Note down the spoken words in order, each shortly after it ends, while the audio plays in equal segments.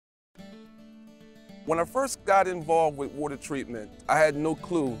When I first got involved with water treatment, I had no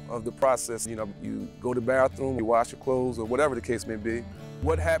clue of the process. You go to the bathroom, you wash your clothes, or whatever the case may be.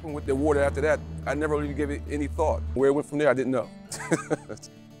 What happened with the water after that, I never really gave it any thought. Where it went from there, I didn't know.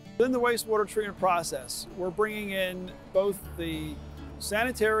 In the wastewater treatment process, we're bringing in both the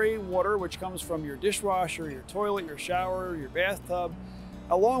sanitary water, which comes from your dishwasher, your toilet, your shower, your bathtub,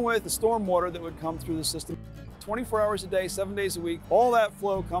 along with the storm water that would come through the system. 24 hours a day, 7 days a week, all that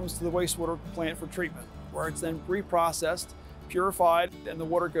flow comes to the wastewater plant for treatment, where it's then reprocessed, purified, and the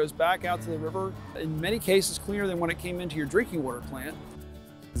water goes back out to the river. In many cases, cleaner than when it came into your drinking water plant.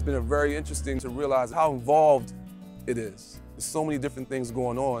 It's been very interesting to realize how involved it is. There's so many different things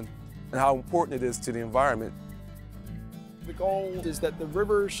going on and how important it is to the environment. The goal is that the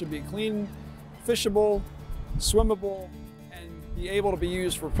rivers should be clean, fishable, swimmable, and be able to be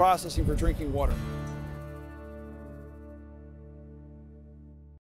used for processing for drinking water.